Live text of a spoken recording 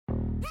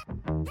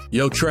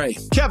Yo, Trey.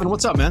 Kevin,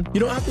 what's up, man?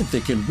 I've been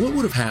thinking, what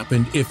would have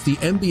happened if the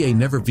NBA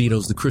never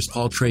vetoes the Chris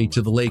Paul trade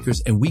to the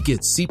Lakers and we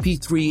get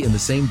CP3 in the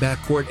same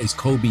backcourt as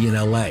Kobe in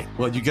LA?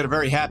 Well, you get a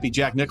very happy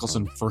Jack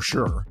Nicholson for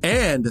sure.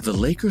 And the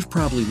Lakers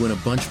probably win a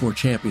bunch more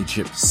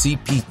championships.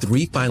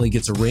 CP3 finally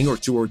gets a ring or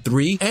two or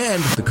three,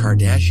 and the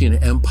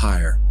Kardashian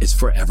empire is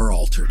forever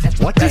altered.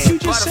 What did you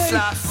just say?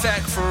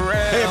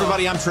 Hey,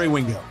 everybody, I'm Trey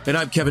Wingo. And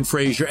I'm Kevin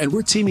Frazier, and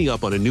we're teaming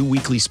up on a new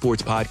weekly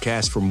sports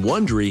podcast from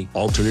Wondery,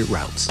 Alternate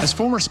Routes. As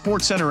former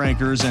Sports Center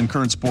anchors and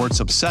current sports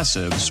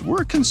obsessives,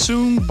 we're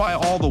consumed by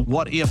all the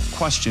what-if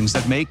questions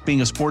that make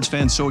being a sports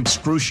fan so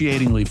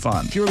excruciatingly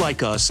fun. If you're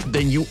like us,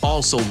 then you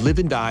also live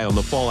and die on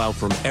the fallout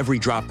from every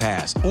drop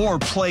pass. Or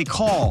play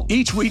call.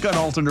 Each week on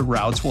Alternate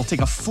Routes, we'll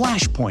take a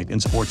flashpoint in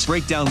sports,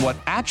 break down what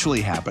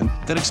actually happened,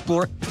 then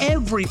explore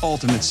every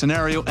alternate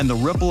scenario and the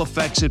ripple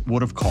effects it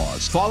would have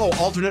caused. Follow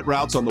Alternate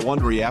Routes on the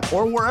Wondery app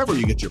or wherever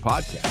you get your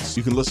podcasts.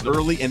 You can listen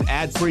early and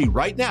ad-free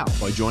right now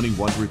by joining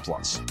Wondery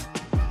Plus.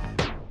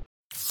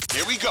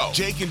 Here we go.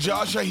 Jake and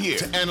Josh are here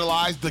to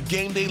analyze the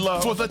game they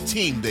love for the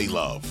team they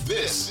love.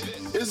 This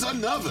is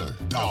another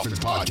Dolphins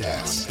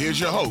podcast. Here's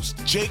your host,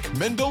 Jake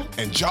Mendel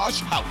and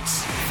Josh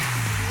Houtz.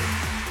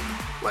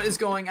 What is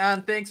going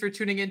on? Thanks for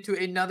tuning in to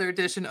another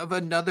edition of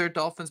another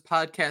Dolphins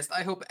podcast.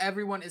 I hope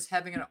everyone is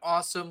having an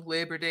awesome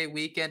Labor Day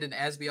weekend. And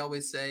as we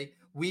always say,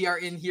 we are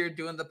in here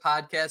doing the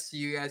podcast so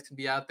you guys can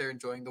be out there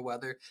enjoying the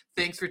weather.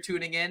 Thanks for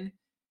tuning in.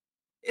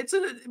 It's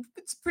a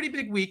pretty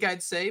big week,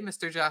 I'd say,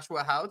 Mr.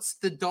 Joshua Houtz.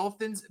 The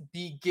Dolphins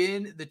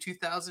begin the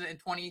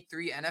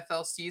 2023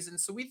 NFL season,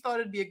 so we thought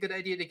it'd be a good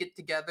idea to get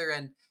together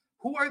and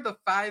who are the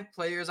 5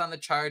 players on the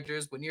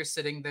Chargers when you're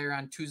sitting there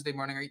on Tuesday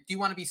morning? Or do you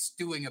want to be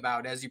stewing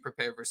about as you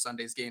prepare for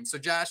Sunday's game? So,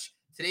 Josh,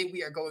 today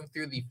we are going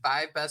through the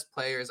 5 best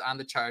players on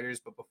the Chargers,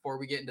 but before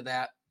we get into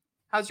that,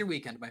 how's your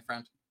weekend, my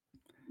friend?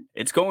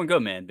 It's going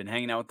good, man. Been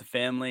hanging out with the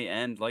family,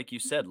 and like you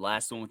said,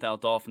 last one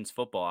without Dolphins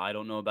football. I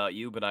don't know about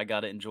you, but I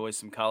got to enjoy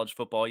some college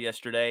football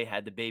yesterday.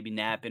 Had the baby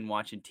napping,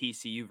 watching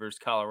TCU versus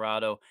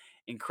Colorado.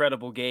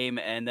 Incredible game.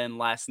 And then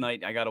last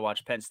night, I got to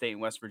watch Penn State and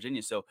West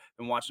Virginia. So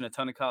been watching a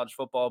ton of college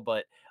football,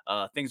 but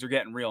things are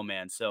getting real,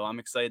 man. So I'm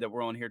excited that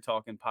we're on here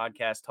talking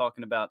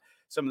about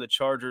some of the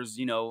Chargers,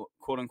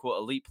 quote unquote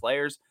elite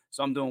players.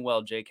 So I'm doing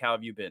well, Jake. How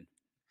have you been?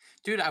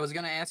 Dude, I was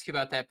going to ask you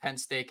about that Penn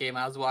State game.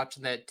 I was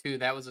watching that too.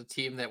 That was a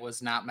team that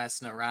was not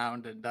messing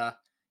around. And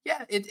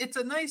it's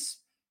a nice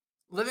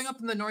living up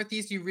in the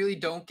Northeast. You really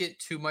don't get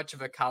too much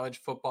of a college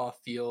football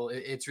feel.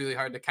 It's really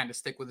hard to kind of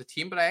stick with the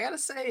team. But I got to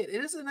say,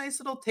 it is a nice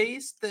little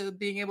taste,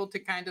 being able to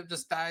kind of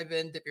just dive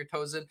in, dip your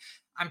toes in.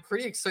 I'm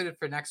pretty excited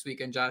for next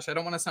weekend, Josh. I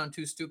don't want to sound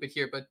too stupid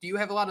here, but do you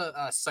have a lot of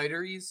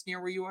cideries near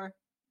where you are?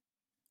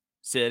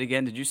 Say it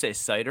again. Did you say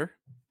cider?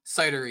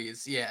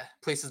 Cideries, yeah.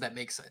 Places that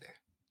make cider.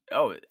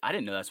 Oh, I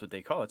didn't know that's what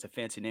they call it. It's a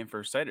fancy name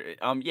for cider.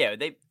 Yeah,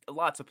 they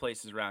lots of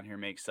places around here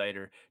make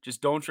cider.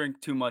 Just don't drink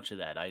too much of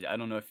that. I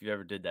don't know if you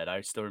ever did that. I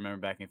still remember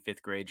back in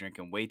 5th grade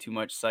drinking way too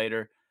much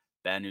cider.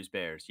 Bad news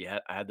bears. Yeah,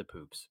 I had the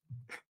poops.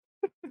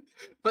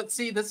 But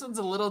see, this one's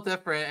a little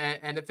different.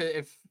 And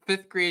if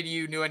 5th grade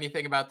you knew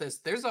anything about this,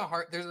 there's a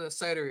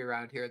cidery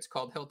around here. It's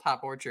called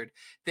Hilltop Orchard.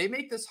 They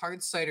make this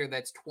hard cider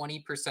that's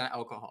 20%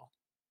 alcohol,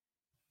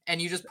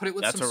 and you just put it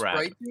with some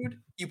Sprite, dude.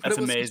 You put That's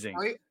it with amazing.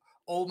 Some Sprite.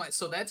 Oh my!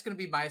 So that's going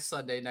to be my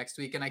Sunday next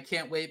week, and I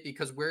can't wait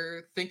because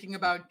we're thinking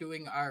about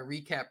doing our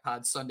recap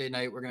pod Sunday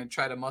night. We're going to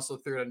try to muscle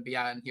through it and be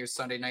on here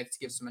Sunday nights to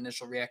give some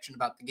initial reaction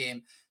about the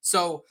game.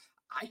 So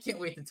I can't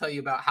wait to tell you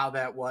about how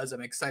that was.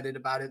 I'm excited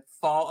about it.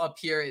 Fall up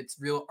here, it's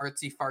real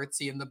artsy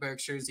fartsy in the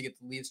Berkshires. You get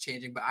the leaves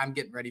changing, but I'm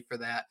getting ready for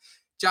that.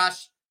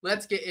 Josh,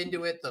 let's get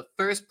into it. The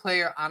first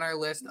player on our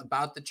list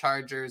about the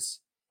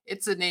Chargers,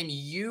 it's a name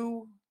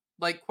you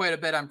like quite a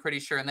bit, I'm pretty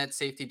sure, and that's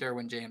safety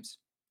Derwin James.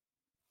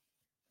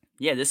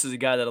 Yeah, this is a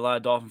guy that a lot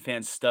of Dolphin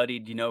fans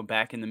studied,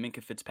 back in the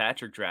Minkah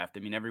Fitzpatrick draft. I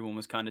mean, everyone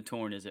was kind of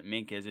torn. Is it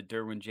Minkah? Is it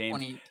Derwin James?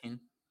 2018.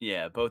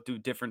 Yeah, both do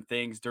different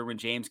things. Derwin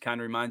James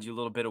kind of reminds you a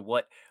little bit of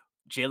what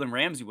Jalen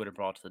Ramsey would have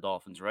brought to the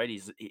Dolphins, right?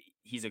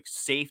 He's a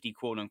safety,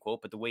 quote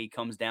unquote, but the way he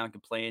comes down, can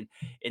play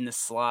in the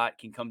slot,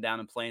 can come down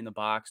and play in the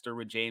box.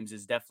 Derwin James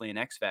is definitely an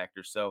X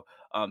factor. So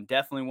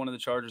definitely one of the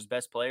Chargers'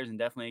 best players, and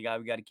definitely a guy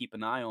we got to keep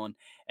an eye on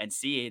and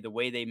see the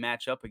way they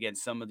match up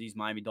against some of these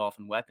Miami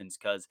Dolphin weapons.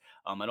 Because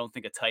I don't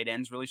think a tight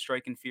end's really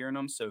striking fear in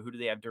them. So who do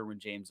they have Derwin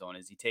James on?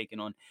 Is he taking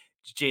on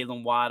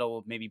Jalen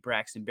Waddle, maybe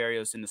Braxton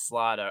Berrios in the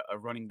slot, a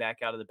running back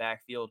out of the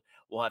backfield?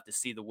 We'll have to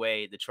see the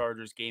way the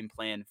Chargers game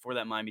plan for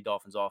that Miami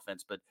Dolphins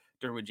offense. But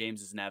Derwin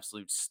James is an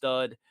absolute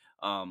stud.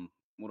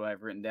 What do I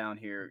have written down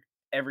here?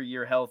 Every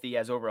year healthy,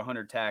 has over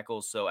 100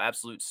 tackles, so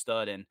absolute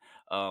stud and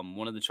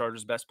one of the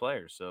Chargers' best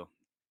players. So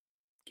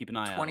keep an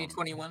eye out.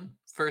 2021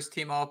 first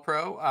team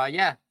All-Pro.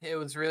 Yeah, it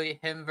was really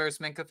him versus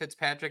Minkah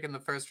Fitzpatrick in the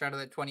first round of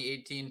that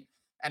 2018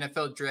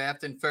 NFL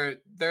draft. And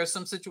there are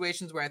some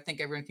situations where I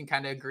think everyone can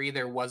kind of agree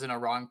there wasn't a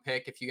wrong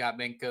pick. If you got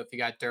Minkah, if you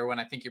got Derwin,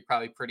 I think you're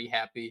probably pretty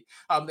happy.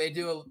 They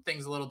do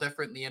things a little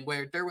differently, and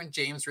where Derwin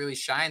James really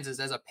shines is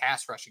as a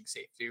pass rushing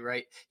safety,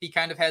 right? He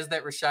kind of has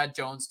that Rashad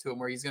Jones to him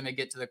where he's going to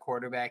get to the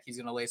quarterback. He's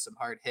going to lay some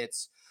hard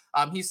hits.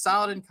 He's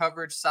solid in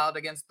coverage, solid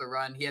against the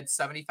run. He had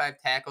 75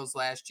 tackles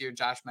last year.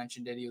 Josh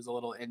mentioned it. He was a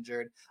little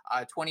injured.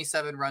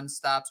 27 run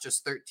stops,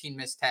 just 13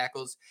 missed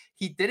tackles.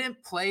 He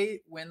didn't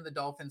play when the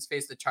Dolphins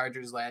faced the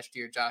Chargers last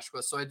year,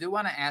 Joshua. So I do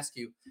want to ask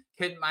you,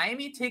 can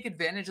Miami take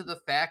advantage of the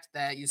fact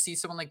that you see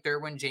someone like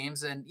Derwin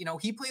James and,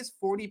 he plays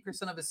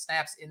 40% of his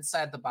snaps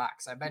inside the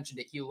box? I mentioned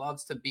it. He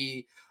loves to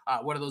be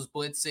one of those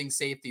blitzing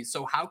safeties.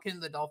 So how can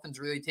the Dolphins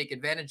really take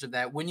advantage of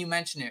that? When you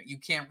mention it, you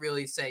can't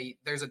really say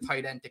there's a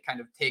tight end to kind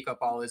of take up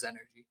all his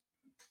energy.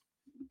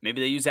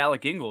 Maybe they use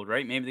Alec Ingold,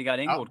 right? Maybe they got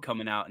Oh, Ingold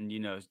coming out and,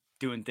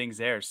 doing things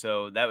there.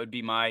 So that would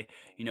be my,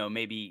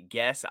 maybe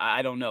guess.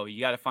 I don't know. You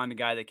got to find a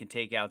guy that can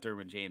take out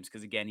Derwin James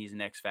because, again, he's an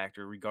X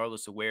factor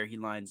regardless of where he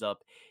lines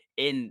up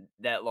in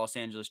that Los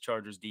Angeles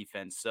Chargers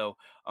defense. So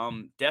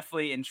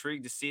definitely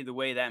intrigued to see the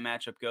way that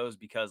matchup goes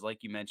because,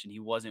 like you mentioned,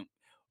 he wasn't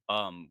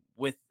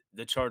with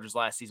the Chargers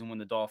last season when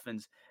the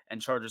Dolphins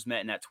and Chargers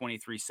met in that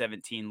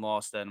 23-17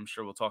 loss that I'm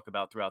sure we'll talk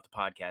about throughout the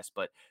podcast.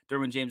 But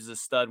Derwin James is a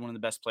stud, one of the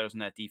best players in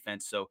that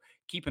defense. So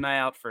keep an eye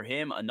out for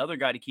him. Another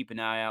guy to keep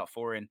an eye out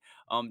for. And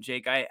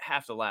Jake, I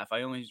have to laugh.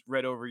 I only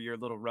read over your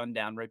little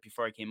rundown right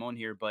before I came on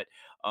here, but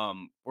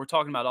we're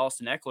talking about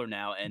Austin Eckler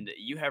now, and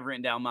you have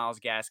written down Myles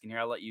Gaskin here.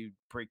 I'll let you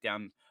break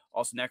down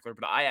Austin Eckler,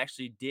 but I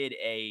actually did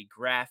a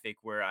graphic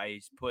where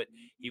I put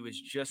he was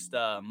just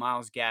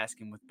Myles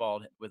Gaskin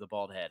with a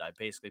bald head. I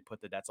basically put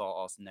that's all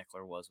Austin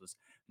Eckler was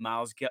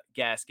Myles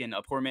Gaskin,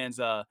 a poor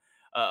man's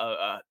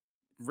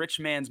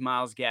rich man's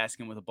Myles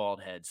Gaskin with a bald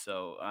head.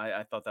 So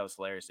I thought that was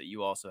hilarious that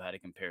you also had a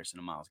comparison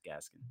to Myles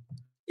Gaskin.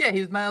 Yeah,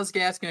 he's Myles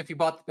Gaskin if you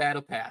bought the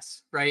battle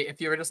pass, right?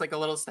 If you were just like a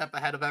little step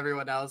ahead of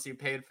everyone else, you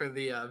paid for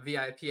the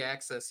VIP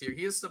access here.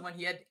 He is someone,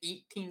 he had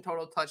 18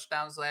 total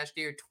touchdowns last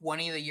year,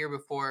 20 the year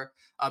before.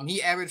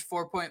 He averaged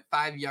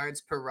 4.5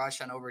 yards per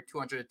rush on over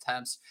 200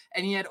 attempts,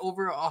 and he had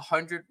over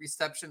 100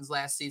 receptions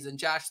last season.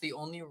 Josh, the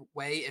only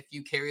way if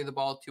you carry the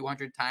ball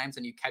 200 times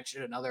and you catch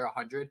it another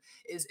 100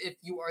 is if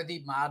you are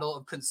the model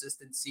of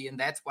consistency, and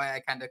that's why I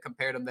kind of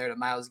compared him there to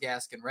Myles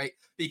Gaskin, right?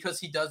 Because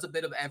he does a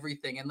bit of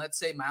everything, and let's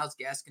say Myles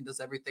Gaskin does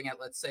everything at,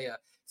 let's say, a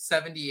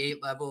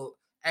 78 level.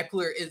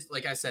 Eckler is,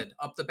 like I said,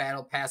 up the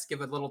battle pass,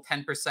 give a little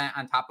 10%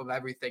 on top of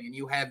everything, and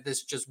you have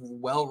this just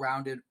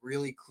well-rounded,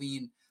 really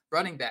clean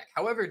running back.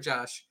 However,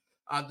 Josh,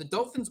 the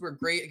Dolphins were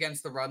great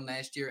against the run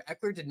last year.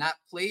 Eckler did not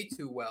play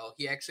too well.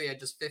 He actually had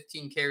just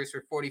 15 carries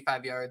for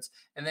 45 yards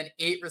and then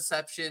 8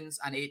 receptions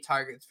on 8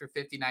 targets for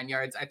 59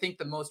 yards. I think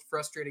the most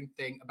frustrating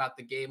thing about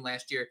the game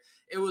last year,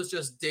 it was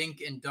just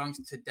dink and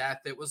dunked to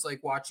death. It was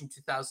like watching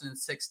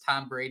 2006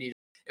 Tom Brady.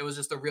 It was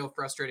just a real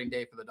frustrating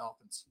day for the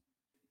Dolphins.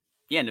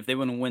 Yeah, and if they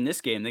want to win this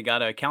game, they got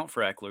to account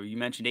for Eckler. You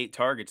mentioned 8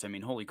 targets. I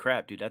mean, holy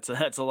crap, dude, that's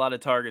a lot of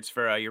targets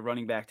for your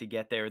running back to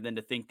get there. Then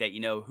to think that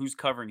who's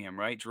covering him,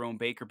 right? Jerome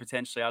Baker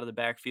potentially out of the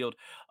backfield.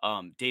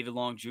 David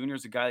Long Jr.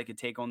 is a guy that could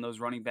take on those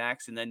running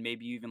backs, and then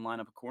maybe you even line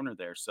up a corner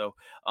there. So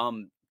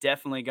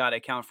definitely got to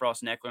account for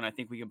Austin Eckler, and I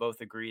think we can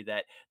both agree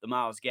that the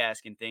Myles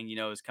Gaskin thing,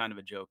 is kind of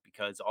a joke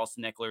because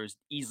Austin Eckler is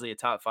easily a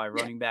top 5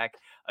 running back,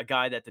 a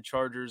guy that the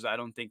Chargers, I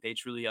don't think they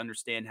truly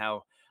understand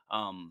how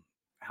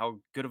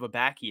good of a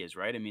back he is,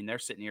 right? I mean, they're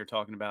sitting here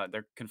talking about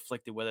they're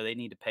conflicted whether they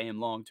need to pay him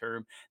long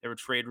term. There were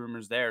trade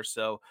rumors there.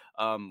 So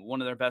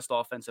one of their best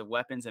offensive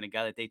weapons and a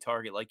guy that they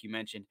target, like you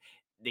mentioned,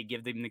 they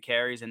give them the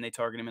carries and they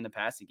target him in the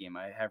passing game.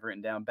 I have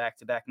written down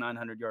back-to-back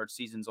 900-yard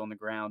seasons on the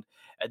ground.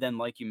 And then,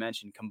 like you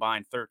mentioned,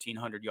 combined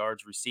 1,300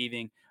 yards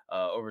receiving,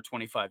 over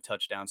 25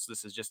 touchdowns. So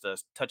this is just a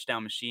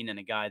touchdown machine and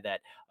a guy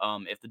that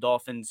if the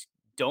Dolphins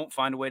don't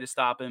find a way to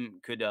stop him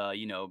could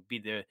be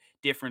the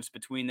difference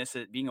between this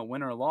being a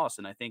win or a loss.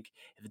 And I think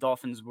if the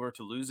Dolphins were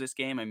to lose this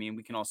game, I mean,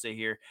 we can all sit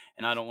here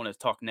and I don't want to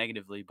talk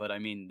negatively, but I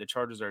mean, the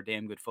Chargers are a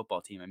damn good football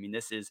team. I mean,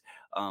 this is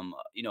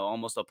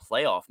almost a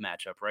playoff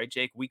matchup, right,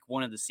 Jake? Week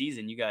 1 of the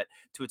season, you got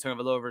Tua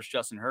Tagovailoa versus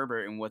Justin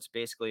Herbert in what's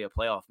basically a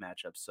playoff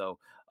matchup. So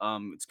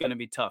it's going to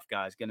be tough,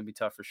 guys. Going to be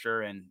tough for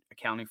sure. And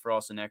accounting for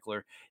Austin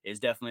Eckler is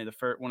definitely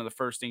one of the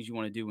first things you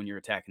want to do when you're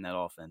attacking that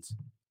offense.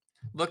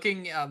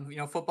 Looking,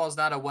 football is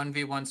not a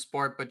 1v1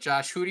 sport, but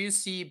Josh, who do you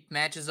see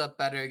matches up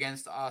better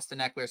against Austin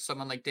Eckler?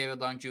 Someone like David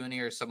Long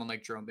Jr. or someone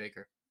like Jerome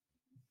Baker?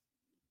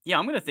 Yeah,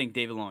 I'm going to think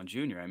David Long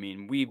Jr. I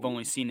mean, we've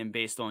only seen him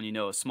based on,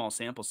 a small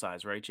sample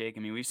size, right, Jake?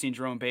 I mean, we've seen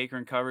Jerome Baker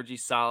in coverage.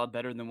 He's solid,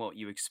 better than what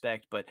you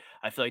expect. But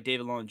I feel like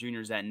David Long Jr.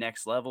 is at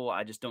next level.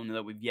 I just don't know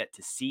that we've yet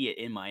to see it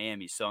in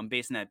Miami. So I'm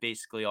basing that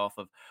basically off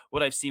of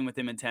what I've seen with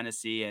him in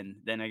Tennessee. And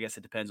then I guess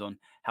it depends on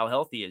how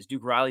healthy he is.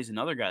 Duke Riley's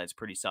another guy that's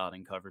pretty solid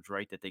in coverage,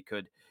 right, that they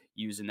could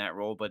use in that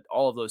role. But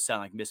all of those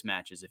sound like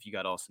mismatches if you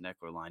got Austin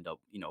Eckler lined up,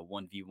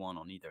 1v1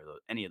 on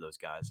any of those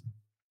guys.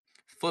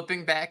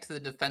 Flipping back to the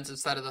defensive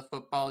side of the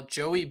football,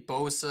 Joey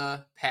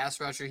Bosa, pass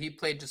rusher, he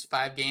played just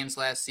 5 games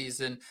last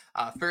season.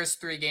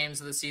 First 3 games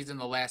of the season,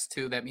 the last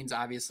 2, that means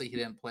obviously he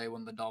didn't play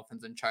when the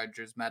Dolphins and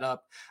Chargers met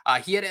up.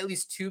 He had at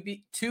least 2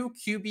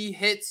 QB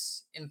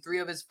hits in 3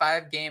 of his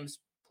 5 games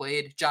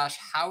played. Josh,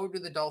 how do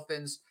the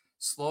Dolphins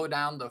slow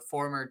down the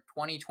former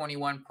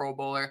 2021 Pro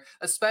Bowler?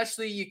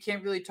 Especially, you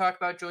can't really talk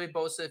about Joey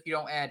Bosa if you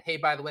don't add, hey,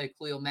 by the way,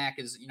 Khalil Mack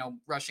is,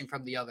 rushing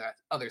from the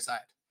other side.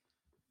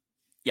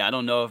 Yeah, I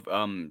don't know if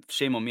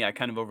shame on me. I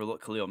kind of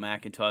overlooked Khalil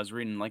Mack until I was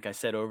reading, like I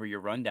said, over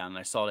your rundown, and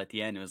I saw it at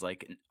the end. It was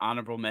like an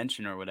honorable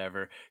mention or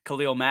whatever,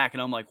 Khalil Mack,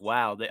 and I'm like,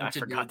 wow, I Bunch of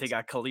forgot they dudes.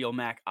 got Khalil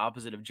Mack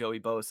opposite of Joey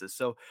Bosa.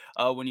 So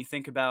when you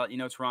think about,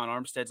 Teron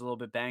Armstead's a little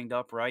bit banged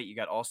up, right? You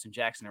got Austin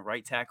Jackson at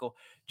right tackle,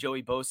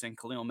 Joey Bosa and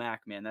Khalil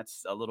Mack, man,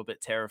 that's a little bit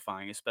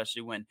terrifying,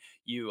 especially when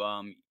you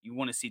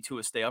want to see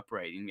Tua stay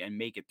upright and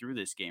make it through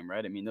this game,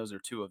 right? I mean, those are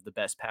two of the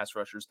best pass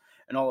rushers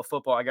in all of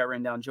football. I got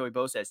written down. Joey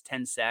Bosa has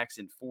 10 sacks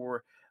and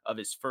four of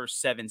his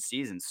first 7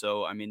 seasons.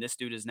 So, I mean, this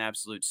dude is an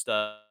absolute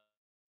stud.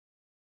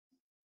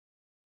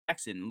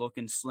 Jackson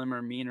looking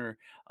slimmer, meaner,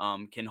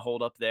 can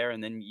hold up there,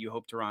 and then you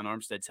hope Teron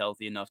Armstead's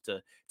healthy enough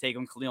to take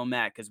on Khalil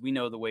Mack because we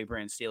know the way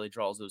Brandon Staley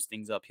draws those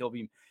things up. He'll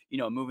be,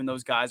 moving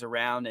those guys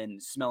around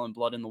and smelling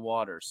blood in the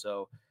water.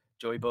 So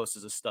Joey Bosa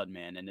is a stud,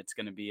 man, and it's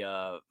going to be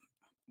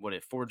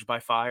forged by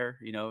fire,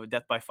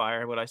 death by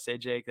fire. What I say,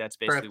 Jake? That's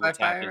Birth basically by what's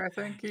happening. fire, I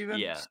think even.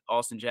 Yeah,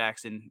 Austin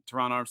Jackson,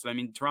 Teron Armstead. I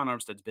mean, Teron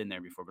Armstead's been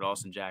there before, but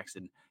Austin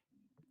Jackson,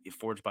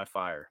 forged by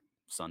fire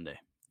Sunday,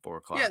 4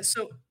 o'clock. Yeah,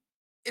 so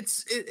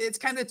it's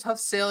kind of tough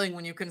sailing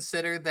when you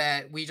consider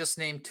that we just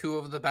named two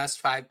of the best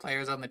 5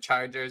 players on the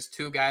Chargers,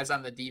 two guys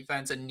on the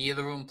defense, and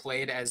neither of them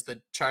played as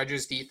the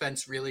Chargers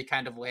defense really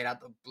kind of laid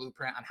out the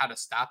blueprint on how to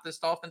stop this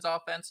Dolphins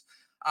offense.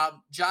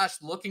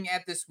 Josh, looking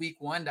at this week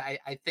 1,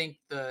 I think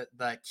the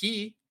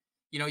key,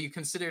 you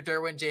consider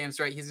Derwin James,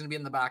 right? He's going to be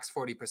in the box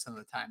 40% of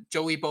the time.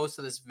 Joey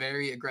Bosa, this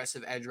very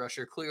aggressive edge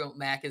rusher. Khalil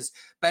Mack is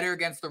better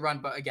against the run,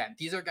 but again,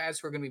 these are guys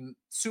who are going to be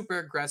super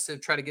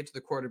aggressive, try to get to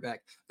the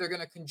quarterback. They're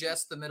going to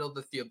congest the middle of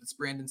the field. It's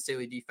Brandon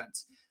Staley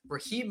defense.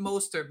 Raheem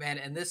Mostert, man,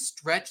 and this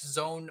stretch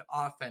zone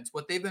offense,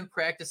 what they've been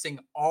practicing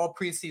all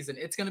preseason,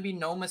 it's going to be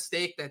no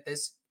mistake that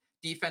this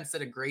defense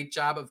did a great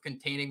job of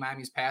containing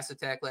Miami's pass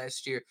attack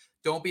last year.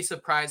 Don't be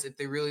surprised if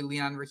they really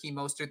lean on Raheem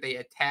Mostert. They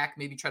attack,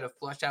 maybe try to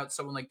flush out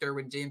someone like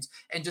Derwin James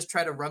and just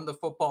try to run the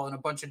football in a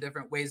bunch of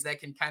different ways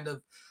that can kind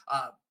of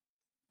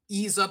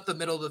ease up the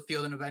middle of the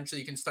field, and eventually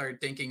you can start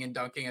dinking and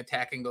dunking,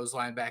 attacking those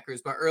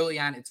linebackers. But early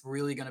on, it's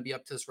really going to be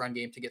up to this run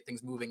game to get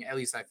things moving, at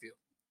least I feel.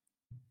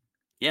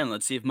 Yeah, and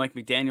let's see if Mike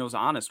McDaniel's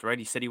honest, right?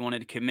 He said he wanted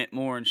to commit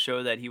more and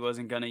show that he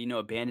wasn't gonna,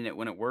 abandon it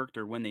when it worked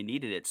or when they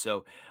needed it.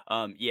 So,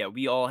 yeah,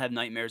 we all have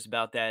nightmares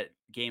about that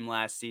game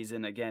last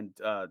season. Again,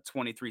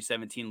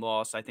 23-17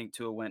 loss. I think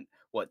Tua went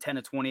 10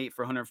 to 28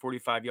 for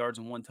 145 yards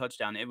and 1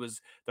 touchdown. It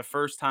was the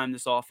first time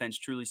this offense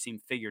truly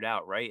seemed figured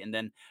out, right? And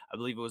then I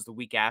believe it was the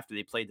week after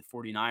they played the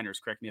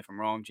 49ers. Correct me if I'm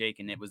wrong, Jake.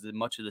 And it was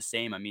much of the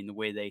same. I mean, the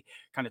way they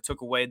kind of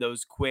took away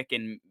those quick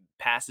and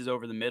passes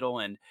over the middle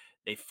and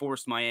they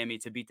forced Miami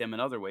to beat them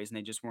in other ways, and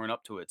they just weren't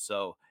up to it.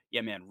 So,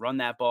 yeah, man, run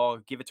that ball,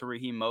 give it to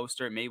Raheem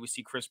Mostert. Maybe we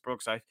see Chris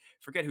Brooks. I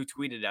forget who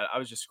tweeted that. I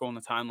was just scrolling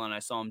the timeline. And I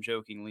saw him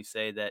jokingly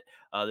say that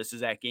this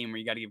is that game where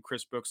you got to give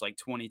Chris Brooks like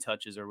 20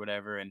 touches or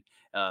whatever and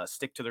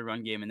stick to the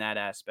run game in that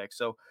aspect.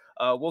 So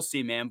we'll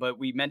see, man. But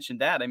we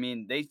mentioned that. I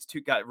mean, they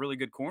two got really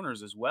good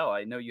corners as well.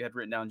 I know you had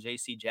written down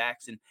J.C.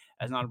 Jackson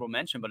as an honorable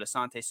mention, but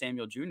Asante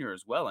Samuel Jr.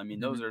 as well. I mean,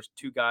 those are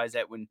two guys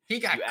that when He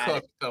got you add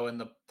cooked, though, in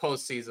the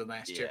postseason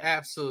last year. yeah.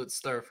 Absolute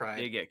stir fry.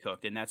 They get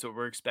cooked, and that's what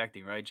we're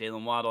expecting, right?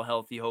 Jalen Waddle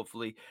healthy,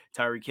 hopefully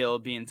Tyreek Hill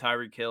being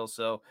Tyreek Hill.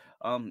 So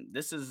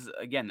this is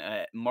again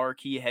a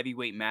marquee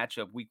heavyweight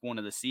matchup, week 1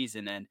 of the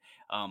season, and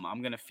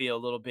I'm gonna feel a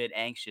little bit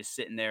anxious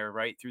sitting there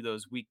right through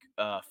those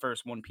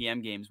first 1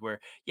 p.m. games. Where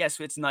yes,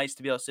 it's nice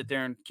to be able to sit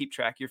there and keep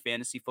track of your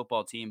fantasy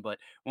football team, but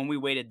when we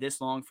waited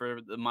this long for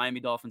the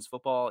Miami Dolphins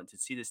football and to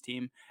see this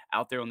team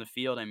out there on the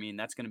field, I mean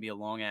that's gonna be a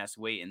long ass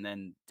wait, and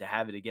then to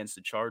have it against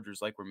the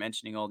Chargers, like we're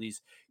mentioning, all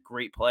these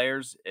great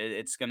players,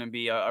 it's going to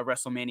be a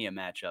WrestleMania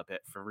matchup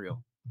for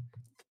real.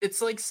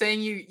 It's like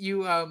saying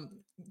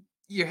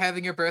you're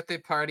having your birthday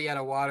party at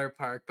a water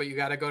park, but you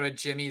got to go to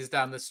Jimmy's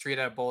down the street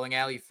at a bowling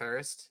alley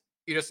first.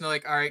 You just know,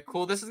 like, all right,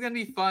 cool, this is gonna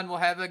be fun. We'll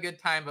have a good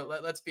time, but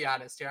let's be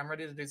honest here. I'm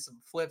ready to do some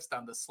flips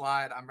down the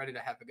slide. I'm ready to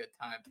have a good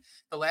time.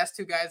 The last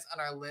two guys on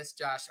our list,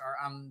 Josh, are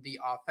on the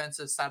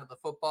offensive side of the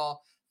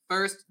football.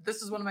 First,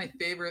 this is one of my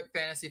favorite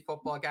fantasy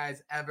football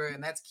guys ever,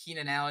 and that's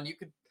Keenan Allen.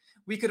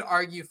 We could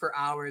argue for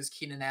hours,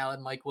 Keenan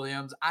Allen, Mike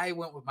Williams. I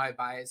went with my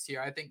bias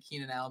here. I think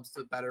Keenan Allen's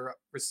the better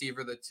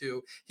receiver of the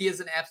two. He is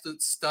an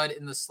absolute stud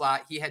in the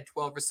slot. He had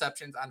 12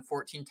 receptions on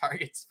 14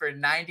 targets for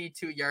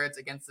 92 yards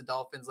against the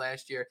Dolphins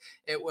last year.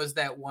 It was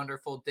that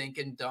wonderful dink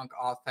and dunk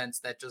offense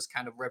that just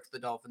kind of ripped the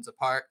Dolphins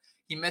apart.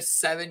 He missed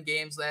 7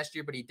 games last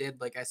year, but he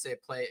did, like I say,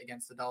 play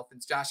against the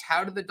Dolphins. Josh,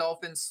 how did the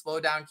Dolphins slow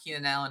down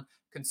Keenan Allen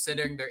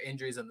considering their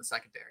injuries in the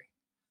secondary?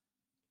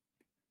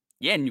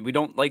 Yeah, and we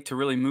don't like to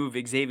really move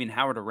Xavier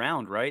Howard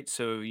around, right?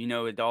 So,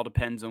 it all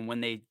depends on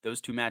when those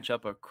two match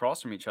up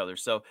across from each other.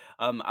 So,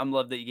 I'm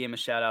love that you gave him a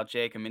shout out,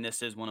 Jake. I mean,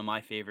 this is one of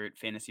my favorite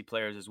fantasy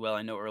players as well.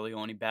 I know early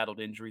on he battled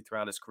injury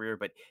throughout his career,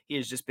 but he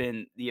has just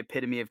been the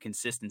epitome of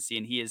consistency,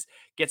 and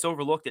gets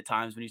overlooked at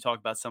times when you talk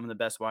about some of the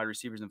best wide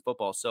receivers in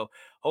football. So,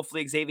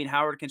 hopefully Xavier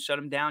Howard can shut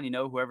him down.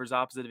 Whoever's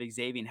opposite of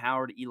Xavier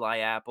Howard, Eli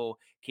Apple,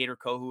 Cater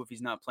Kohu, if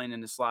he's not playing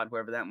in the slot,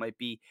 whoever that might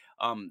be,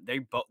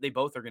 they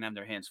both are going to have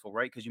their hands full,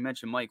 right? Because you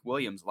mentioned Mike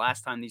Williams.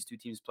 Last time these two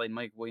teams played,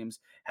 Mike Williams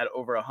had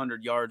over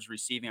 100 yards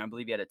receiving. I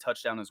believe he had a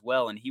touchdown as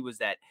well, and he was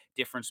that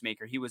difference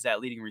maker. He was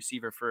that leading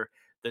receiver for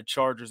the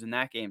Chargers in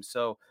that game.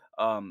 So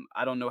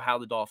I don't know how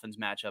the Dolphins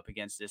match up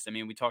against this. I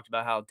mean, we talked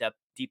about how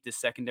deep this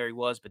secondary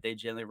was, but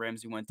Jalen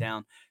Ramsey went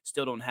down.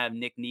 Still don't have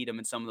Nick Needham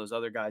and some of those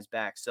other guys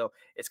back. So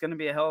it's going to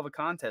be a hell of a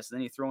contest. And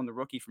then you throw in the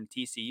rookie from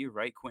TCU,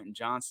 right? Quentin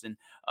Johnston,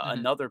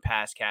 another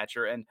pass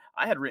catcher. And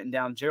I had written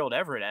down Gerald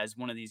Everett as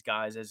one of these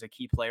guys as a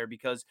key player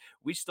because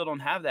we still don't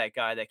have that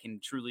guy that can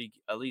truly,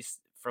 at least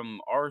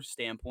from our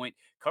standpoint,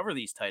 cover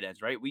these tight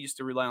ends, right? We used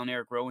to rely on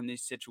Eric Rowe in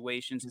these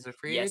situations. He's a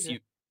free Yes,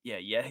 agent.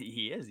 yeah,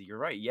 he is. You're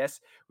right. Yes,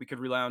 we could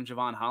rely on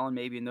Javon Holland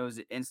maybe in those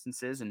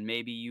instances, and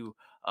maybe you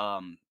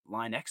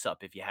line X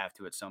up if you have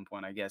to at some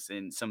point, I guess,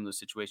 in some of those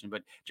situations.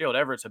 But Gerald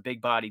Everett's a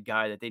big-bodied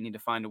guy that they need to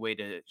find a way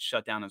to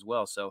shut down as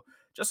well. So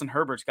Justin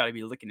Herbert's got to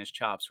be licking his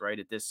chops, right,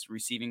 at this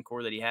receiving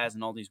core that he has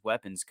and all these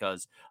weapons.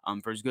 Because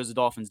for as good as the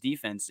Dolphins'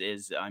 defense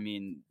is, I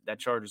mean, that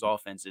Chargers'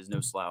 offense is no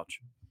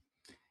slouch.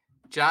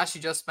 Josh,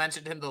 you just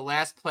mentioned him. The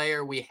last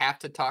player we have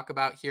to talk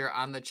about here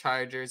on the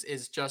Chargers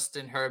is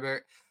Justin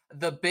Herbert.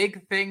 The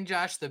big thing,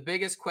 Josh, the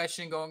biggest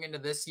question going into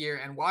this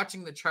year and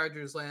watching the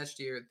Chargers last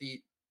year,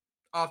 the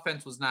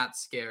offense was not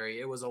scary.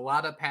 It was a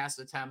lot of pass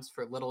attempts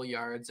for little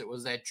yards. It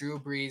was that Drew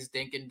Brees,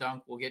 dink and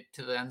dunk, we'll get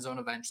to the end zone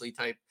eventually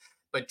type.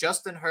 But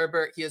Justin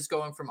Herbert, he is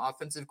going from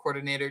offensive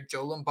coordinator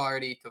Joe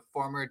Lombardi to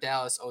former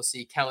Dallas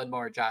OC Kellen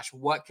Moore. Josh,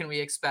 what can we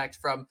expect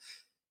from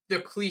the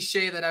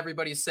cliche that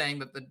everybody's saying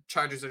that the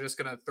Chargers are just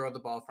going to throw the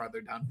ball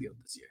farther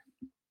downfield this year?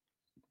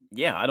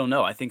 Yeah, I don't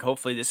know. I think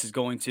hopefully this is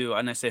going to,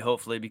 and I say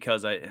hopefully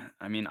because I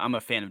mean, I'm a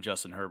fan of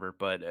Justin Herbert,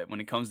 but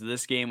when it comes to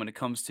this game, when it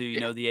comes to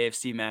the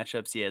AFC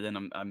matchups, yeah,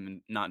 then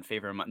I'm not in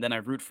favor of them. Then I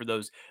root for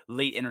those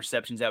late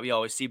interceptions that we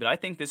always see. But I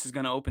think this is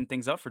going to open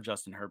things up for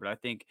Justin Herbert. I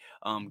think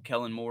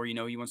Kellen Moore, he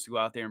wants to go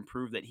out there and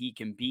prove that he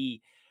can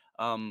be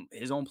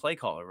his own play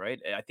caller,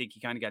 right? I think he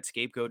kind of got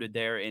scapegoated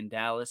there in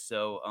Dallas,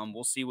 so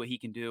we'll see what he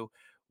can do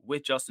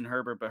with Justin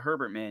Herbert. But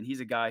Herbert, man, he's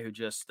a guy who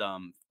just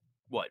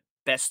what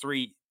best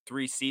three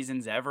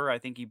seasons ever. I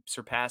think he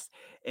surpassed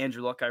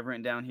Andrew Luck. I've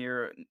written down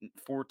here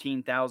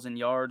 14,000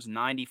 yards,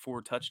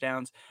 94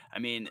 touchdowns. I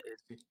mean,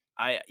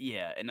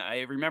 and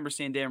I remember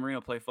seeing Dan Marino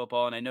play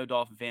football, and I know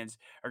Dolphin fans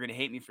are going to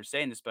hate me for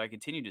saying this, but I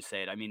continue to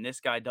say it. I mean, this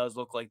guy does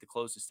look like the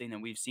closest thing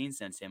that we've seen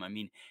since him. I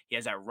mean, he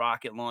has that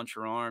rocket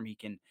launcher arm. He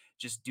can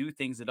just do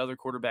things that other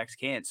quarterbacks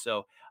can't.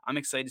 So I'm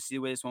excited to see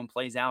the way this one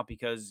plays out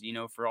because,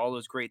 for all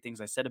those great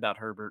things I said about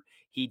Herbert,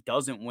 he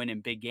doesn't win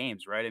in big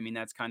games, right? I mean,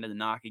 that's kind of the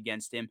knock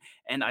against him.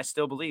 And I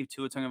still believe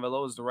Tua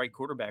Tagovailoa is the right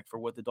quarterback for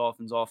what the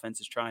Dolphins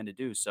offense is trying to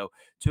do. So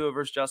Tua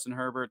versus Justin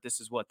Herbert, this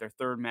is what their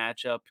third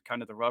matchup,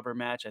 kind of the rubber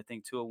match. I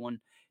think Tua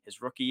won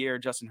his rookie year.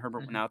 Justin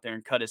Herbert went out there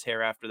and cut his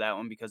hair after that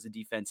one because the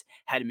defense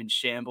had him in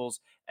shambles.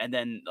 And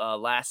then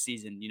last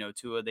season,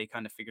 Tua, they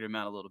kind of figured him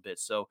out a little bit.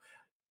 So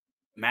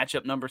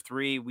matchup number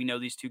 3, we know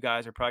these two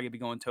guys are probably going to be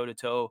going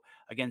toe-to-toe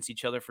against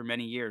each other for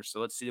many years. So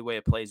let's see the way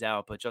it plays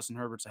out. But Justin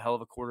Herbert's a hell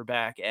of a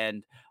quarterback,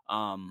 and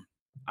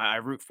I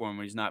root for him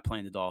when he's not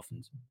playing the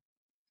Dolphins.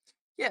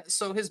 Yeah,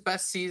 so his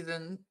best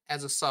season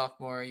as a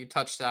sophomore, you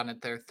touched on it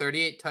there,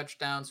 38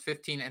 touchdowns,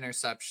 15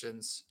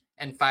 interceptions,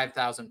 and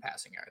 5,000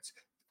 passing yards.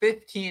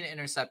 15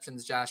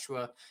 interceptions,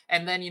 Joshua.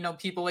 And then,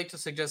 people like to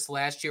suggest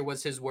last year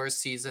was his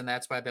worst season.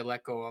 That's why they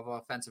let go of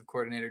offensive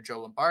coordinator Joe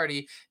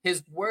Lombardi.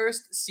 His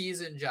worst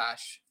season,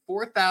 Josh,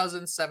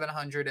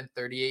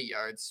 4,738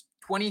 yards,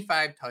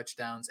 25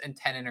 touchdowns, and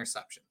 10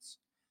 interceptions.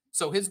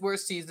 So his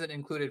worst season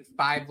included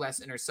 5 less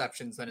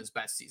interceptions than his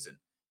best season.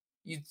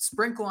 You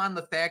sprinkle on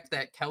the fact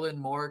that Kellen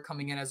Moore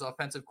coming in as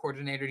offensive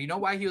coordinator. Do you know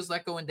why he was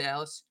let go in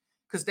Dallas?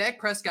 Because Dak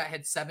Prescott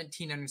had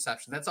 17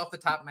 interceptions. That's off the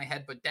top of my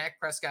head, but Dak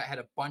Prescott had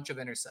a bunch of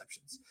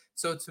interceptions.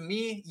 So to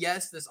me,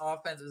 yes, this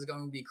offense is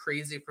going to be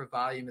crazy for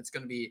volume. It's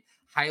going to be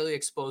highly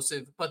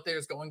explosive, but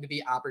there's going to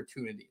be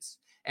opportunities.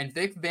 And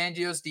Vic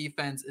Fangio's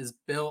defense is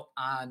built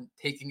on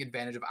taking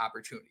advantage of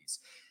opportunities.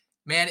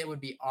 Man, it would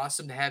be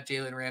awesome to have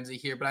Jalen Ramsey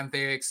here, but I'm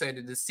very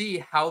excited to see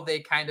how they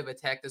kind of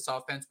attack this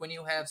offense when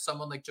you have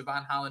someone like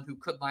Javon Holland who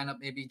could line up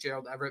maybe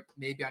Gerald Everett,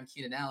 maybe on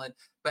Keenan Allen,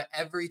 but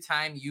every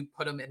time you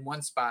put him in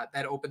one spot,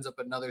 that opens up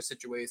another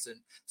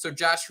situation. So,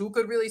 Josh, who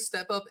could really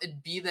step up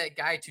and be that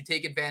guy to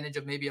take advantage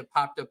of maybe a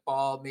popped up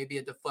ball, maybe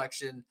a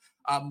deflection,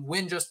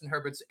 when Justin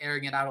Herbert's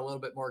airing it out a little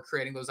bit more,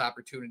 creating those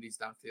opportunities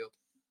downfield?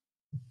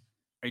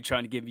 Are you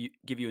trying to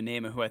give you a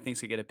name of who I think's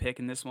gonna get a pick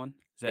in this one?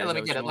 Let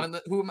me get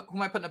it. Who am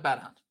I putting a bet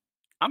on?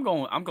 I'm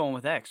going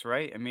with X,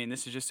 right? I mean,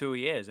 this is just who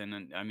he is,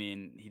 and I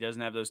mean, he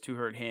doesn't have those 2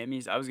 hurt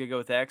hammies. I was gonna go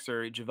with X,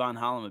 or Javon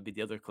Holland would be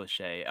the other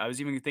cliche. I was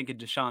even thinking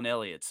Deshaun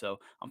Elliott, so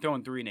I'm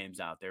throwing 3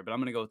 names out there, but I'm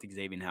gonna go with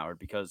Xavier Howard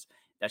because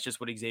that's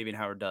just what Xavier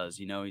Howard does.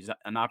 He's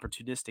an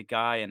opportunistic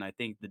guy, and I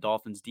think the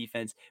Dolphins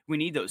defense, we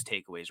need those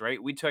takeaways,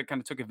 right? We kind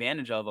of took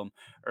advantage of them,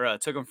 or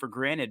took them for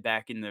granted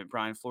back in the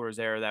Brian Flores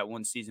era, that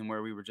one season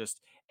where we were just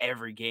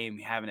every game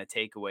having a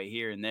takeaway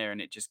here and there, and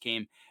it just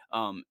came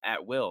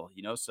at will,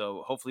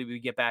 So hopefully we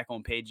get back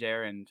on page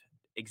there, and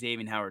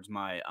Xavier Howard's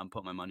I'm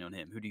putting my money on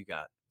him. Who do you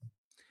got?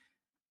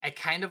 I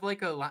kind of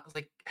like a lot,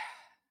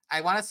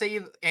 I want to say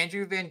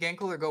Andrew Van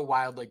Ginkel or go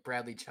wild like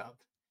Bradley Chubb.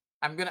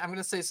 I'm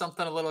gonna say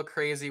something a little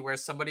crazy where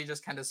somebody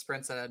just kind of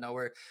sprints out of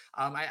nowhere.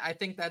 I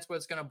think that's what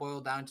it's gonna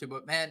boil down to.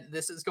 But man,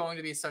 this is going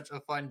to be such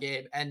a fun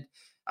game. And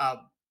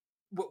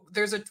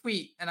there's a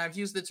tweet, and I've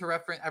used it to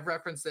reference. I've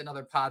referenced it in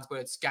other pods, but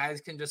it's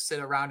guys can just sit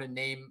around and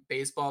name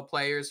baseball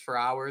players for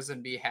hours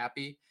and be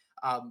happy.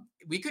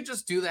 We could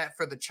just do that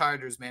for the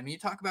Chargers, man. When you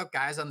talk about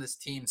guys on this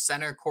team,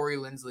 center Corey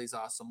Linsley's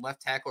awesome.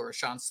 Left tackle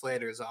Rashawn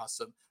Slater is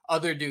awesome.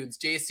 Other dudes,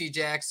 J.C.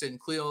 Jackson,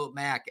 Khalil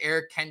Mack,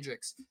 Eric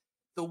Kendricks.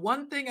 The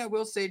one thing I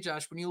will say,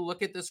 Josh, when you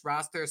look at this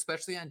roster,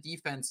 especially on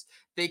defense,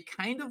 they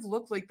kind of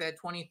look like that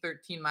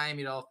 2013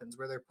 Miami Dolphins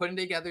where they're putting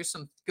together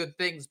some good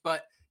things,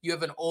 but you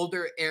have an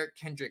older Eric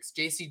Kendricks,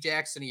 J.C.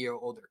 Jackson a year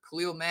older.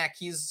 Khalil Mack,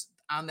 he's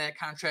on that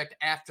contract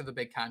after the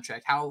big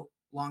contract. How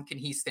long can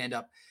he stand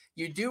up?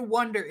 You do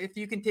wonder if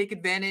you can take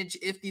advantage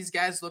if these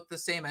guys look the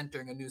same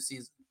entering a new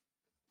season.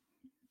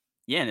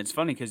 Yeah, and it's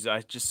funny because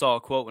I just saw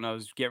a quote when I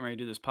was getting ready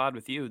to do this pod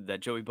with you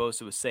that Joey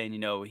Bosa was saying,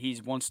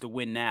 he wants to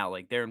win now,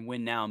 like they're in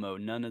win now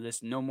mode. None of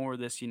this, no more of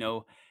this,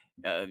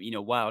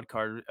 wild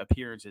card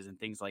appearances and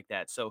things like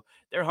that. So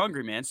they're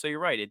hungry, man. So you're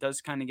right, it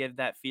does kind of give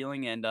that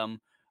feeling, and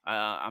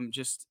I'm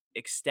just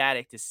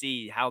ecstatic to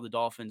see how the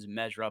Dolphins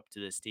measure up to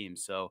this team.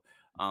 So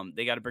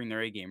they got to bring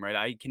their A game, right?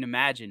 I can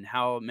imagine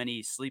how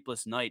many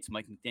sleepless nights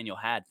Mike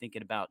McDaniel had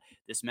thinking about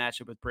this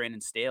matchup with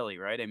Brandon Staley,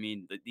 right? I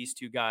mean, these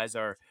two guys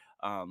are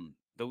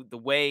the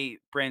way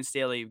Brandon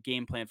Staley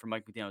game plan for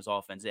Mike McDaniel's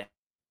offense. The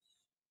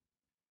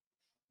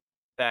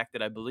fact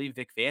that I believe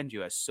Vic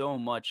Fangio has so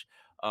much,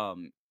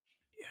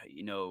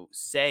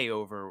 say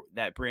over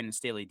that Brandon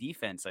Staley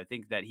defense. I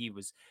think that he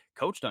was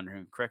coached under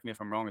him. Correct me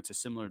if I'm wrong. It's a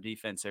similar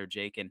defense there,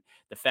 Jake. And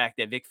the fact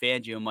that Vic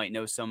Fangio might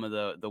know some of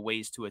the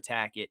ways to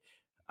attack it,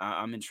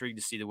 I'm intrigued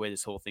to see the way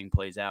this whole thing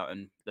plays out.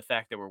 And the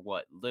fact that we're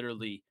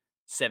literally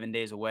 7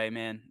 days away,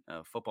 man.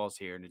 Football's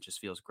here, and it just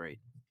feels great.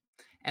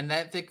 And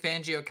that Vic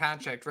Fangio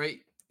contract, right?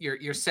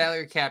 Your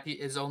salary cap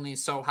is only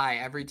so high.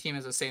 Every team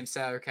has the same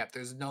salary cap.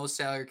 There's no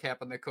salary cap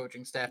on the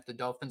coaching staff. The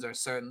Dolphins are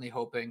certainly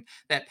hoping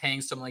that paying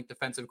someone like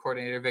defensive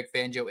coordinator Vic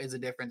Fangio is a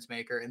difference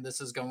maker. And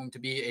this is going to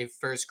be a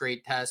first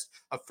great test,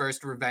 a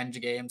first revenge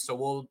game. So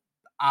we'll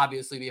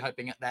obviously be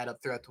hyping that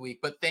up throughout the week.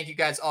 But thank you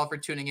guys all for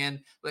tuning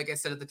in. Like I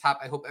said at the top,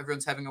 I hope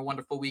everyone's having a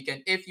wonderful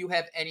weekend. If you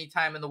have any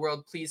time in the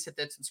world, please hit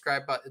that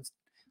subscribe button.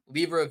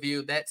 Leave a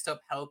review. That stuff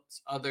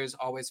helps others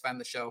always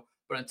find the show.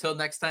 But until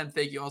next time,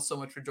 thank you all so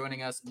much for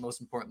joining us. And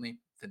most importantly,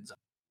 fins up.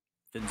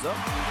 Fins up.